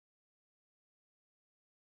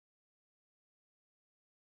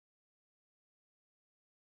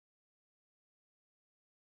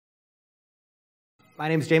My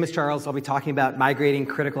name is James Charles. I'll be talking about migrating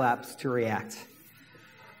critical apps to React.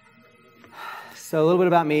 So a little bit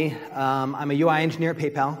about me. I'm a UI engineer at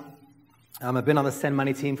PayPal. I've been on the Send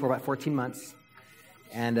Money team for about 14 months.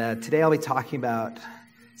 And today I'll be talking about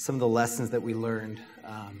some of the lessons that we learned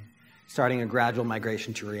starting a gradual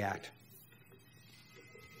migration to React.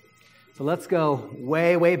 So let's go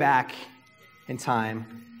way, way back in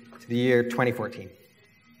time to the year 2014.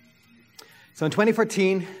 So in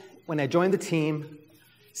 2014, when I joined the team,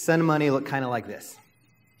 Send Money looked kind of like this.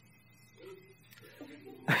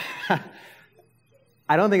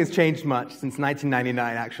 I don't think it's changed much since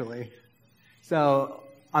 1999, actually. So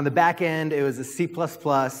on the back end, it was a C++.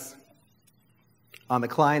 On the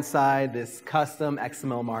client side, this custom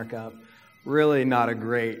XML markup. Really not a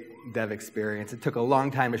great dev experience. It took a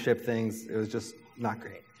long time to ship things. It was just not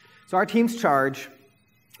great. So our team's charge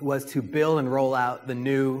was to build and roll out the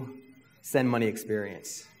new Send Money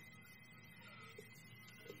experience,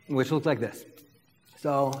 which looked like this.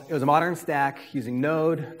 So it was a modern stack using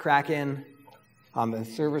Node, Kraken. On the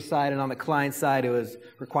server side and on the client side, it was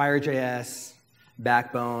React.js,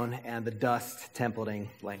 Backbone, and the Dust templating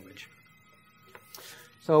language.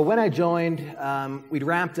 So when I joined, we'd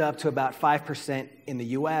ramped up to about 5% in the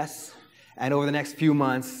US, and over the next few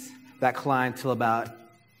months, that climbed to about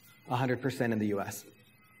 100% in the US.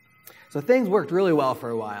 So things worked really well for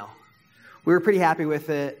a while. We were pretty happy with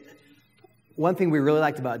it. One thing we really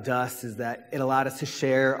liked about Dust is that it allowed us to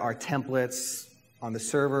share our templates on the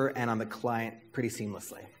server and on the client pretty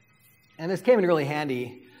seamlessly. And this came in really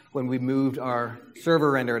handy when we moved our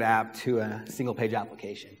server-rendered app to a single-page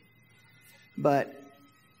application. But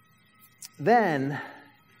then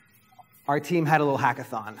our team had a little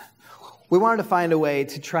hackathon. We wanted to find a way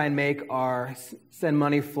to try and make our Send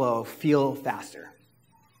Money flow feel faster.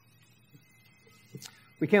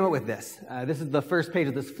 We came up with this. This is the first page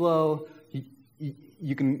of this flow.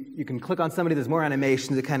 You can click on somebody, there's more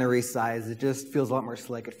animations, it kind of resizes, it just feels a lot more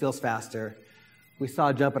slick, it feels faster. We saw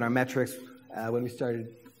a jump in our metrics when we started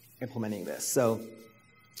implementing this. So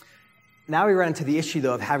now we run into the issue,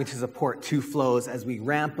 though, of having to support two flows as we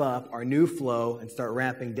ramp up our new flow and start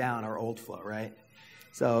ramping down our old flow, right?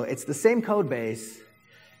 So it's the same code base,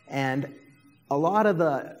 and a lot of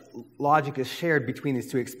the logic is shared between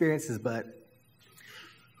these two experiences, but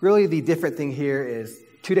really the different thing here is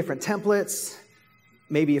two different templates,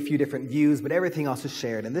 maybe a few different views, but everything else is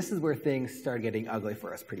shared. And this is where things started getting ugly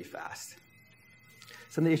for us pretty fast.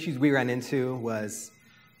 Some of the issues we ran into was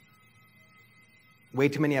way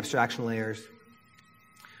too many abstraction layers.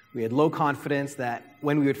 We had low confidence that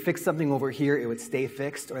when we would fix something over here, it would stay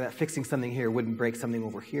fixed, or that fixing something here wouldn't break something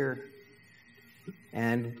over here.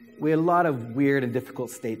 And we had a lot of weird and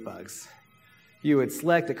difficult state bugs. You would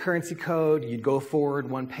select a currency code, you'd go forward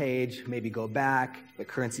one page, maybe go back, the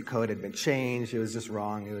currency code had been changed, it was just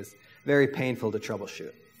wrong, it was very painful to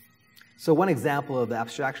troubleshoot. So one example of the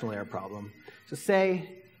abstraction layer problem, so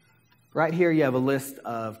say right here you have a list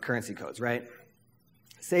of currency codes, right?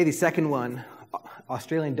 Say the second one,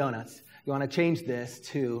 Australian donuts, you want to change this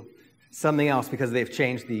to something else because they've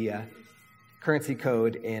changed the currency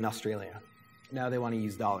code in Australia. Now they want to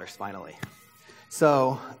use dollars finally.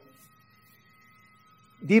 So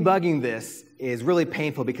debugging this is really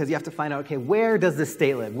painful because you have to find out, okay, where does this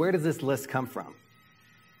state live? Where does this list come from?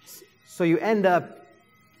 So you end up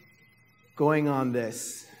going on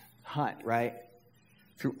this hunt, right?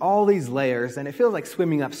 Through all these layers, and it feels like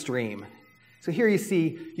swimming upstream. So here you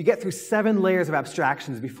see, you get through 7 layers of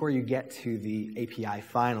abstractions before you get to the API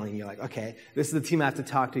finally, and you're like, okay, this is the team I have to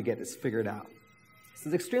talk to get this figured out. This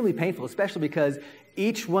is extremely painful, especially because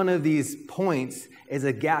each one of these points is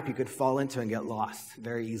a gap you could fall into and get lost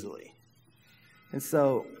very easily. And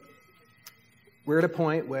so we're at a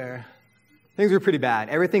point where things are pretty bad.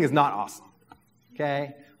 Everything is not awesome,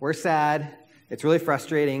 okay? We're sad. It's really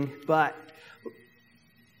frustrating, but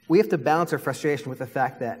we have to balance our frustration with the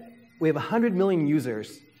fact that we have 100 million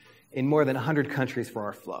users in more than 100 countries for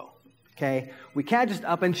our flow, okay? We can't just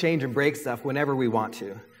up and change and break stuff whenever we want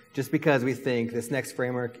to, just because we think this next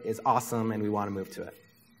framework is awesome and we want to move to it.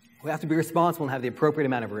 We have to be responsible and have the appropriate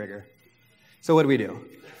amount of rigor. So what do?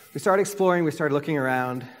 We started exploring, we started looking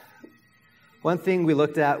around. One thing we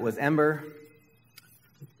looked at was Ember.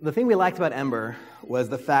 The thing we liked about Ember was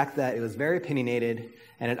the fact that it was very opinionated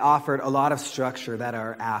and it offered a lot of structure that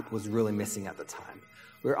our app was really missing at the time.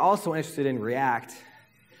 We were also interested in React,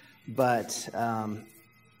 but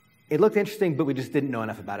it looked interesting, but we just didn't know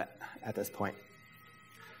enough about it at this point.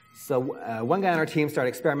 So one guy on our team started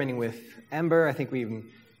experimenting with Ember. I think we even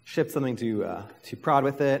shipped something to prod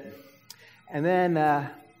with it. And then,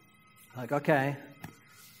 like, okay,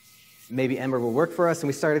 maybe Ember will work for us, and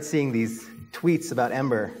we started seeing these tweets about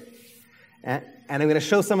Ember. And I'm going to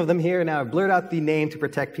show some of them here. Now, I've blurred out the name to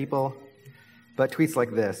protect people, but tweets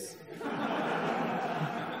like this.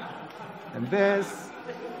 And this,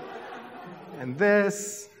 and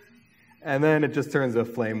this, and then it just turns a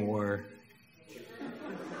flame war.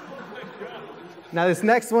 Now, this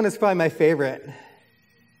next one is probably my favorite.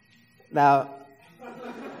 Now,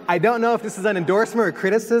 I don't know if this is an endorsement or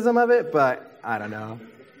criticism of it, but I don't know.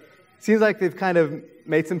 Seems like they've kind of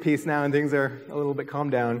made some peace now and things are a little bit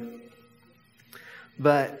calmed down.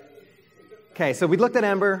 But, okay, so we looked at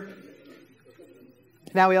Ember.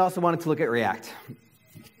 Now we also wanted to look at React.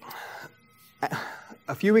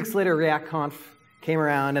 A few weeks later, ReactConf came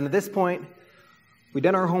around, and at this point, we'd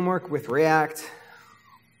done our homework with React.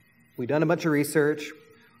 We'd done a bunch of research.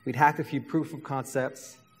 We'd hacked a few proof of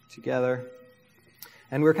concepts together.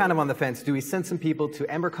 And we were kind of on the fence. Do we send some people to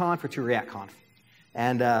EmberConf or to ReactConf?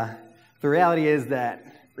 And the reality is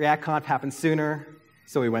that ReactConf happened sooner,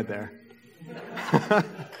 so we went there.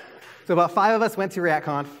 So about 5 of us went to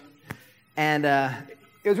ReactConf, and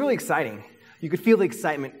it was really exciting. You could feel the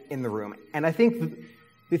excitement in the room. And I think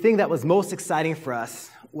the thing that was most exciting for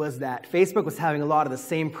us was that Facebook was having a lot of the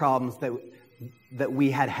same problems that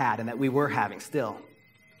we had and that we were having still.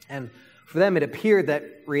 And for them, it appeared that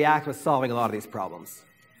React was solving a lot of these problems.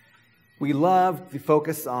 We loved the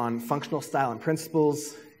focus on functional style and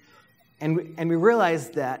principles, and we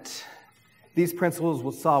realized that these principles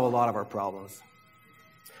would solve a lot of our problems.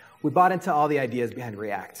 We bought into all the ideas behind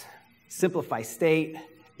React. Simplify state,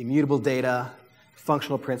 immutable data,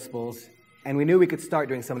 functional principles, and we knew we could start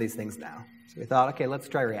doing some of these things now. So we thought, okay, let's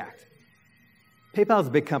try React. PayPal is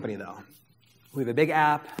a big company, though. We have a big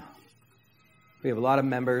app. We have a lot of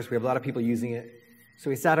members. We have a lot of people using it. So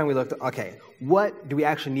we sat down and we looked, okay, what do we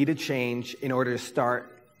actually need to change in order to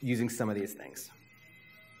start using some of these things?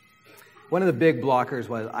 One of the big blockers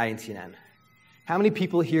was INTN. How many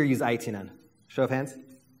people here use INTN? Show of hands.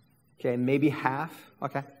 Okay, maybe half.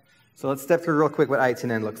 Okay. So let's step through real quick what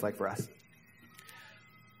INTN looks like for us.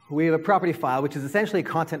 We have a property file, which is essentially a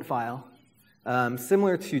content file,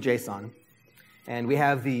 similar to JSON. And we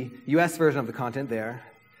have the US version of the content there.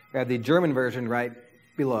 We have the German version right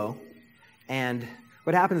below. And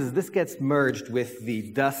what happens is this gets merged with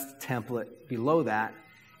the Dust template below that.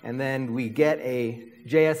 And then we get a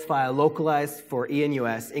JS file localized for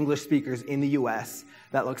EN-US, English speakers in the US,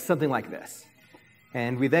 that looks something like this.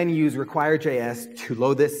 And we then use Require.js to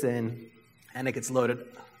load this in, and it gets loaded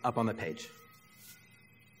up on the page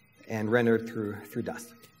and rendered through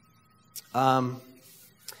Dust. Now,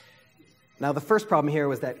 the first problem here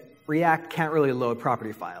was that React can't really load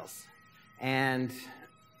property files. And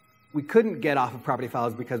we couldn't get off of property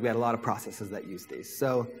files because we had a lot of processes that used these.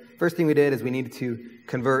 So first thing we did is we needed to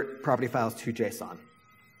convert property files to JSON.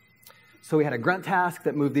 So we had a grunt task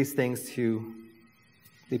that moved these things to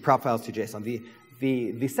the prop files to JSON.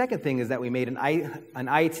 The second thing is that we made an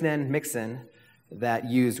INTN mixin that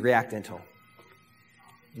used React Intel.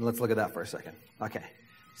 And let's look at that for a second. Okay.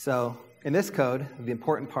 So in this code, the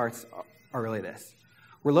important parts are really this.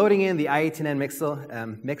 We're loading in the INTN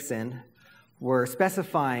mixin. We're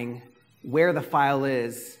specifying where the file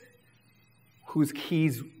is, whose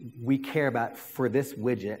keys we care about for this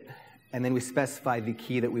widget, and then we specify the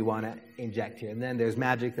key that we want to inject here. And then there's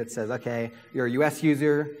magic that says, okay, you're a US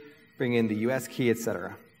user, bring in the US key,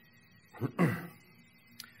 etc.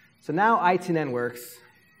 So now INTN works.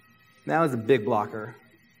 Now is a big blocker.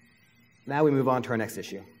 Now we move on to our next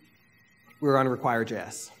issue. We're on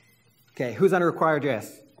Require.js. Okay, who's on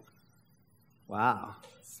Require.js? Wow,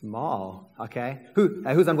 small. Okay,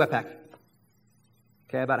 who's on Webpack?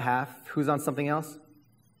 Okay, about half. Who's on something else?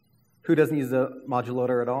 Who doesn't use the module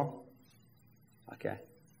loader at all? Okay,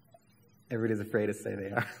 everybody's afraid to say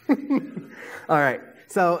they are. All right,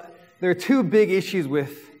 so there are 2 big issues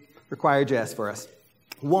with Require.js for us.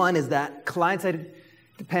 One is that client-side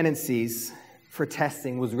dependencies for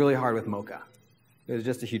testing was really hard with Mocha. It was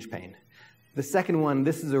just a huge pain. The second one,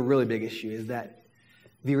 this is a really big issue, is that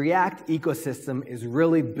the React ecosystem is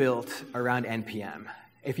really built around NPM.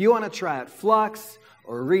 If you want to try out Flux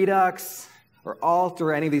or Redux or Alt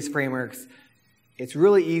or any of these frameworks, it's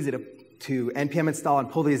really easy to NPM install and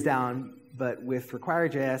pull these down, but with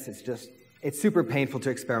Require.js, it's super painful to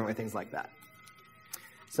experiment with things like that.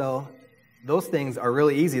 So those things are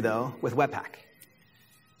really easy, though, with Webpack.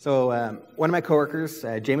 So one of my coworkers,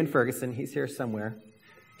 Jamin Ferguson, he's here somewhere.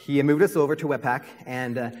 He moved us over to Webpack,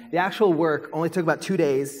 and the actual work only took about 2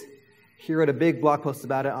 days. He wrote a big blog post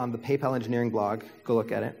about it on the PayPal engineering blog. Go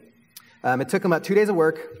look at it. It took him about 2 days of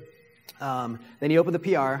work. Then he opened the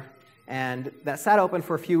PR, And that sat open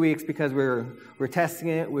for a few weeks because we were testing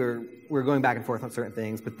it, we were going back and forth on certain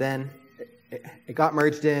things, but then it got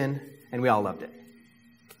merged in, and we all loved it.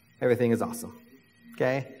 Everything is awesome,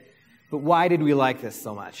 okay? But why did we like this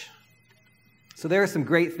so much? So there are some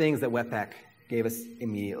great things that Webpack gave us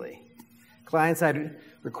immediately. Client-side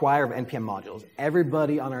require of NPM modules.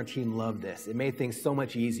 Everybody on our team loved this. It made things so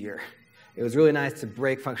much easier. It was really nice to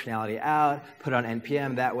break functionality out, put it on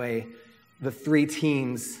NPM. That way, the three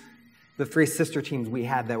sister teams we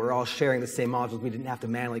had that were all sharing the same modules, we didn't have to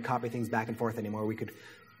manually copy things back and forth anymore. We could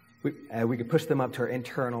push them up to our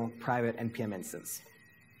internal private NPM instance.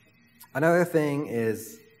 Another thing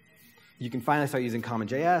is you can finally start using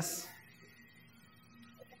CommonJS.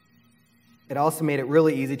 It also made it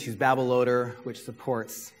really easy to use Babel Loader, which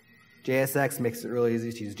supports JSX, makes it really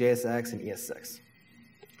easy to use JSX and ES6.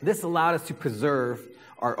 This allowed us to preserve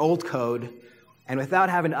our old code, and without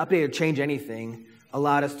having to update or change anything,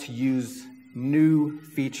 allowed us to use new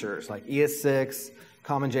features like ES6,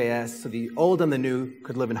 CommonJS, so the old and the new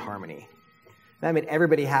could live in harmony. That made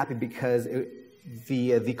everybody happy because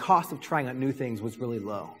the cost of trying out new things was really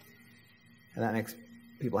low. And that makes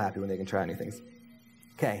people happy when they can try out new things.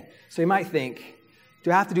 Okay, so you might think,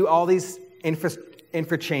 do I have to do all these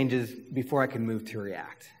infra changes before I can move to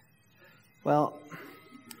React? Well,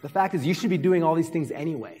 the fact is you should be doing all these things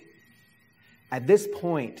anyway. At this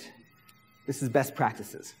point, this is best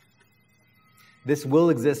practices. This will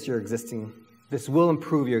improve your existing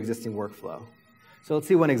workflow. So let's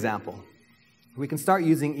see one example. We can start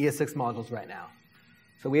using ES6 modules right now.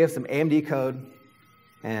 So we have some AMD code,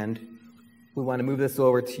 and we want to move this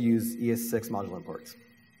over to use ES6 module imports.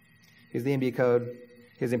 Here's the AMD code.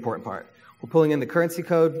 Here's the important part. We're pulling in the currency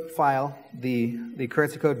code file, the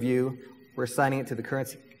currency code view. We're assigning it to the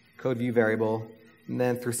currency code view variable, and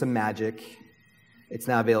then through some magic, it's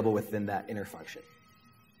now available within that inner function.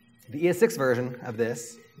 The ES6 version of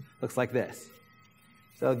this looks like this.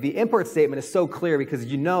 So the import statement is so clear because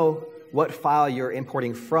you know what file you're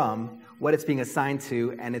importing from, what it's being assigned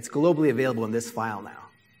to, and it's globally available in this file now.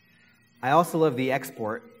 I also love the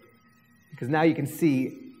export because now you can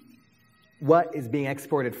see what is being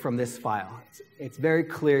exported from this file. It's very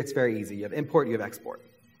clear, it's very easy. You have import, you have export.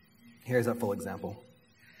 Here's a full example.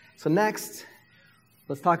 So next,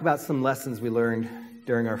 let's talk about some lessons we learned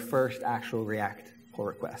during our first actual React pull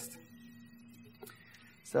request.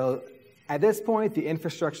 So at this point, the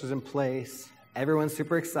infrastructure is in place. Everyone's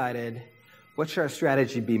super excited. What should our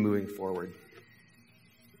strategy be moving forward?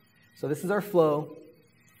 So this is our flow.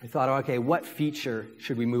 We thought, okay, what feature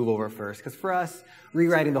should we move over first? Because for us,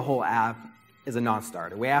 rewriting the whole app is a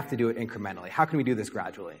non-starter. We have to do it incrementally. How can we do this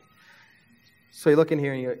gradually? So you look in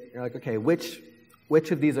here and you're like, okay, which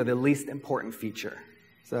of these are the least important feature?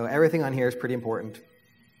 So everything on here is pretty important.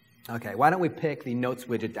 Okay, why don't we pick the notes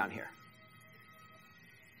widget down here?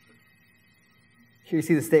 Here you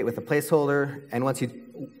see the state with the placeholder, and once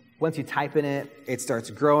you type in it, it starts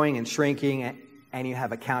growing and shrinking, and you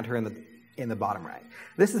have a counter in the bottom right.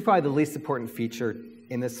 This is probably the least important feature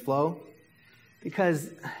in this flow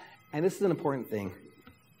because, and this is an important thing,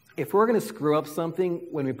 if we're going to screw up something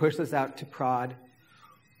when we push this out to prod,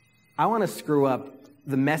 I want to screw up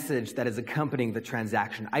the message that is accompanying the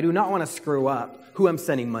transaction. I do not want to screw up who I'm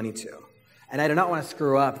sending money to, and I do not want to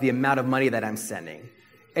screw up the amount of money that I'm sending.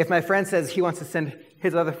 If my friend says he wants to send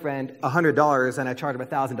his other friend $100 and I charge him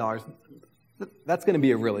 $1,000, that's going to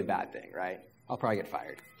be a really bad thing, right? I'll probably get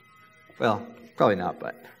fired. Well, probably not,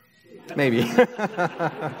 but maybe.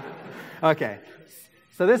 Okay,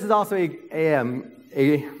 so this is also a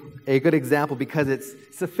good example because it's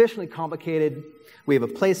sufficiently complicated. We have a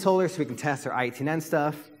placeholder so we can test our i18n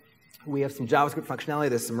stuff. We have some JavaScript functionality.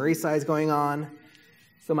 There's some resize going on.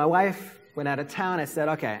 So my wife went out of town. I said,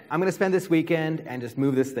 okay, I'm going to spend this weekend and just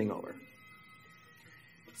move this thing over.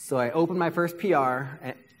 So I opened my first PR,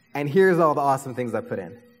 and here's all the awesome things I put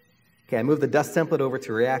in. Okay, I moved the dust template over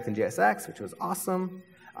to React and JSX, which was awesome.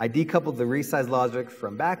 I decoupled the resize logic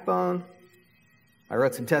from Backbone. I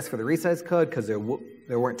wrote some tests for the resize code because there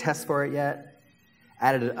weren't tests for it yet.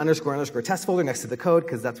 Added an __ test folder next to the code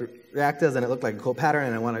because that's what React does, and it looked like a cool pattern,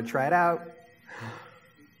 and I wanted to try it out.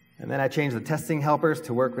 And then I changed the testing helpers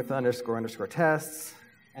to work with __ tests.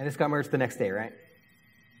 And this got merged the next day, right?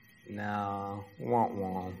 No. Womp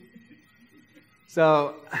womp.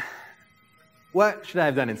 So what should I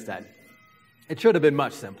have done instead? It should have been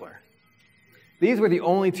much simpler. These were the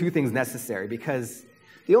only two things necessary because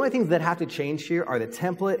the only things that have to change here are the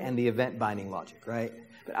template and the event binding logic, right?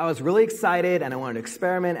 But I was really excited, and I wanted to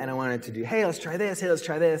experiment, and I wanted to do, hey, let's try this, hey, let's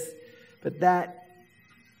try this. But that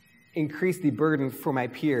increased the burden for my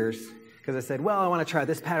peers Because I said, well, I want to try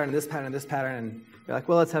this pattern, and this pattern, and this pattern. And they're like,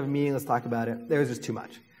 well, let's have a meeting. Let's talk about it. There was just too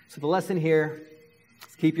much. So the lesson here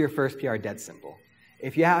is keep your first PR dead simple.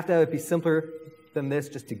 If you have to have it be simpler than this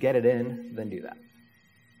just to get it in, then do that.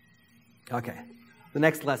 Okay. The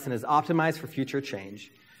next lesson is optimize for future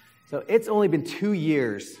change. So it's only been 2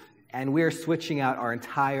 years, and we're switching out our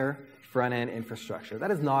entire front-end infrastructure.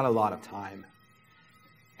 That is not a lot of time.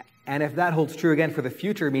 And if that holds true again for the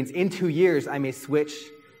future, it means in 2 years, I may switch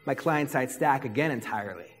my client-side stack again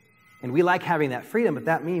entirely. And we like having that freedom, but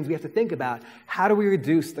that means we have to think about how do we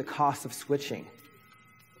reduce the cost of switching.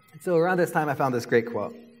 And so around this time, I found this great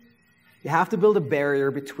quote. You have to build a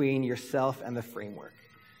barrier between yourself and the framework.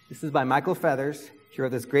 This is by Michael Feathers. He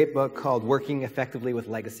wrote this great book called Working Effectively with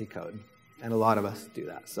Legacy Code. And a lot of us do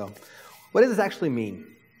that. So what does this actually mean?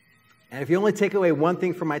 And if you only take away one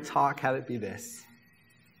thing from my talk, have it be this.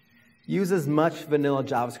 Use as much vanilla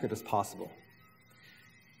JavaScript as possible.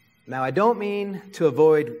 Now, I don't mean to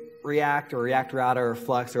avoid React or React Router or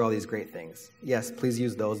Flux or all these great things. Yes, please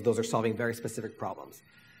use those. Those are solving very specific problems.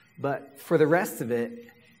 But for the rest of it,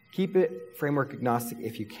 keep it framework agnostic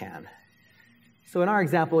if you can. So in our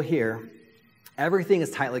example here, everything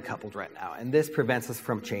is tightly coupled right now, and this prevents us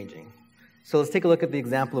from changing. So let's take a look at the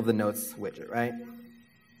example of the Notes widget, right?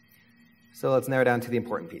 So let's narrow down to the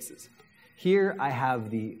important pieces. Here I have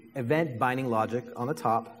the event binding logic on the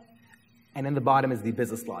top, and in the bottom is the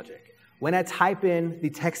business logic. When I type in the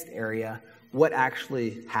text area, what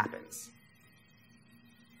actually happens?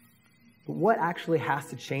 What actually has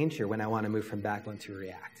to change here when I want to move from Backbone to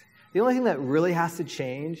React? The only thing that really has to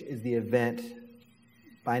change is the event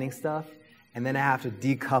binding stuff, and then I have to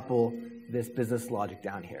decouple this business logic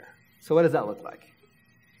down here. So what does that look like?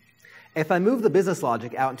 If I move the business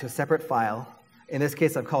logic out into a separate file, in this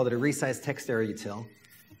case I've called it a resize text area util,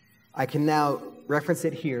 I can now reference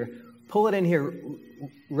it here, pull it in here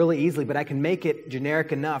really easily, but I can make it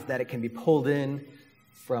generic enough that it can be pulled in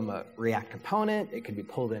from a React component, it can be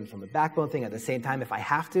pulled in from a Backbone thing at the same time if I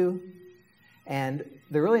have to. And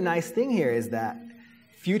the really nice thing here is that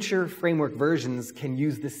future framework versions can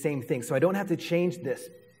use the same thing, so I don't have to change this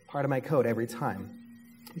part of my code every time.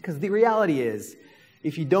 Because the reality is,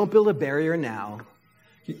 if you don't build a barrier now,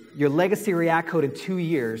 your legacy React code in 2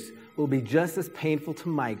 years will be just as painful to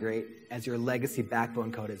migrate as your legacy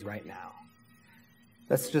Backbone code is right now.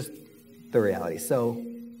 That's just the reality. So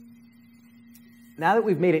now that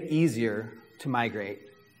we've made it easier to migrate,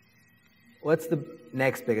 what's the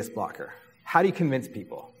next biggest blocker? How do you convince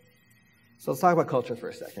people? So let's talk about culture for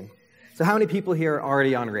a second. So how many people here are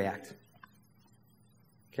already on React?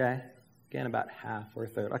 Okay. Again, about half or a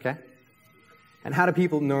third. Okay. And how do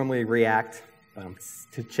people normally react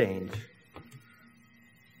to change?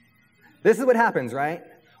 This is what happens, right?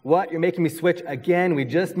 What? You're making me switch again? We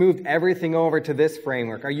just moved everything over to this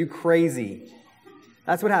framework. Are you crazy?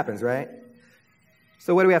 That's what happens, right?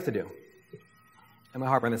 So what do we have to do? I'm going to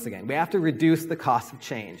harp on this again. We have to reduce the cost of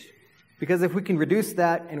change. Because if we can reduce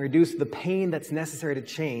that and reduce the pain that's necessary to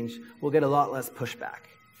change, we'll get a lot less pushback.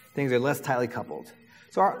 Things are less tightly coupled.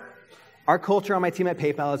 So our culture on my team at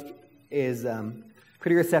PayPal is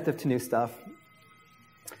pretty receptive to new stuff.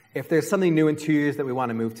 If there's something new in 2 years that we want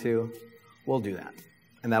to move to, we'll do that.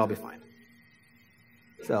 And that'll be fine.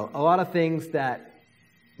 So a lot of things that,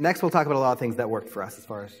 next we'll talk about a lot of things that worked for us as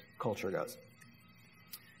far as culture goes.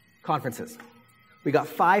 Conferences. We got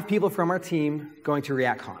 5 people from our team going to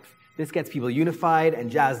ReactConf. This gets people unified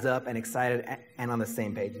and jazzed up and excited and on the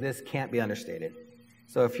same page. This can't be understated.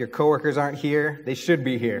 So if your coworkers aren't here, they should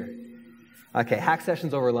be here. Okay, hack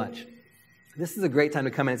sessions over lunch. This is a great time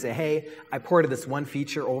to come in and say, hey, I ported this one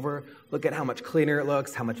feature over. Look at how much cleaner it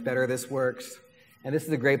looks, how much better this works. And this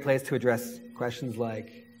is a great place to address questions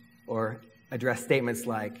like, or address statements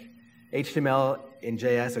like, HTML in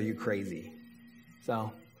JS, are you crazy?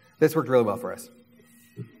 So this worked really well for us.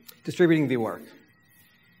 Distributing the work.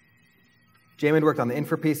 Jamin worked on the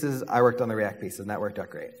infra pieces, I worked on the React pieces, and that worked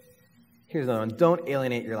out great. Here's another one. Don't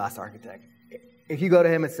alienate your last architect. If you go to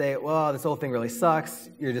him and say, well, this whole thing really sucks,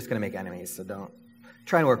 you're just going to make enemies, so don't.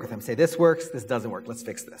 Try and work with him. Say, this works, this doesn't work, let's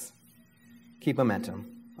fix this. Keep momentum.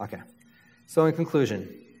 Okay. So in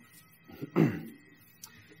conclusion, you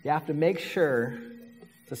have to make sure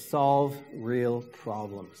to solve real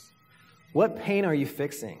problems. What pain are you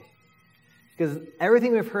fixing? Because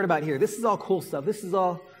everything we've heard about here, this is all cool stuff. This is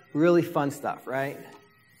all really fun stuff, right?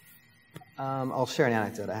 I'll share an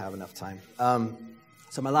anecdote. I have enough time.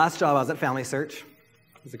 So my last job, I was at Family Search.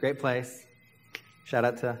 It was a great place. Shout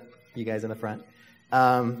out to you guys in the front.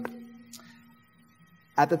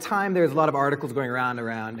 At the time, there was a lot of articles going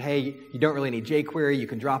around, hey, you don't really need jQuery. You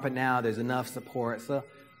can drop it now. There's enough support. So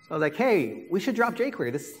I was like, hey, we should drop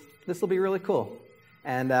jQuery. this will be really cool.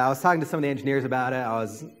 And I was talking to some of the engineers about it.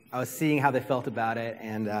 I was seeing how they felt about it,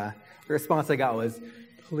 and the response I got was,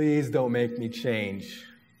 please don't make me change.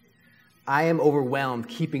 I am overwhelmed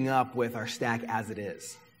keeping up with our stack as it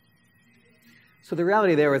is. So the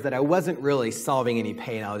reality there was that I wasn't really solving any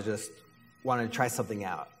pain. I was just wanting to try something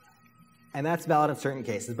out. And that's valid in certain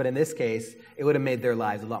cases, but in this case, it would have made their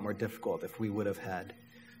lives a lot more difficult if we would have had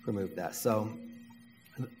removed that. So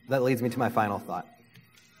that leads me to my final thought.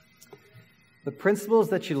 The principles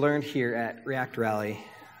that you learned here at React Rally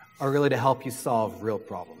are really to help you solve real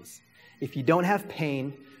problems. If you don't have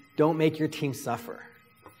pain, don't make your team suffer.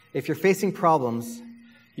 If you're facing problems,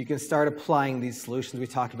 you can start applying these solutions we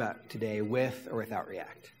talked about today with or without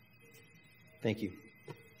React. Thank you.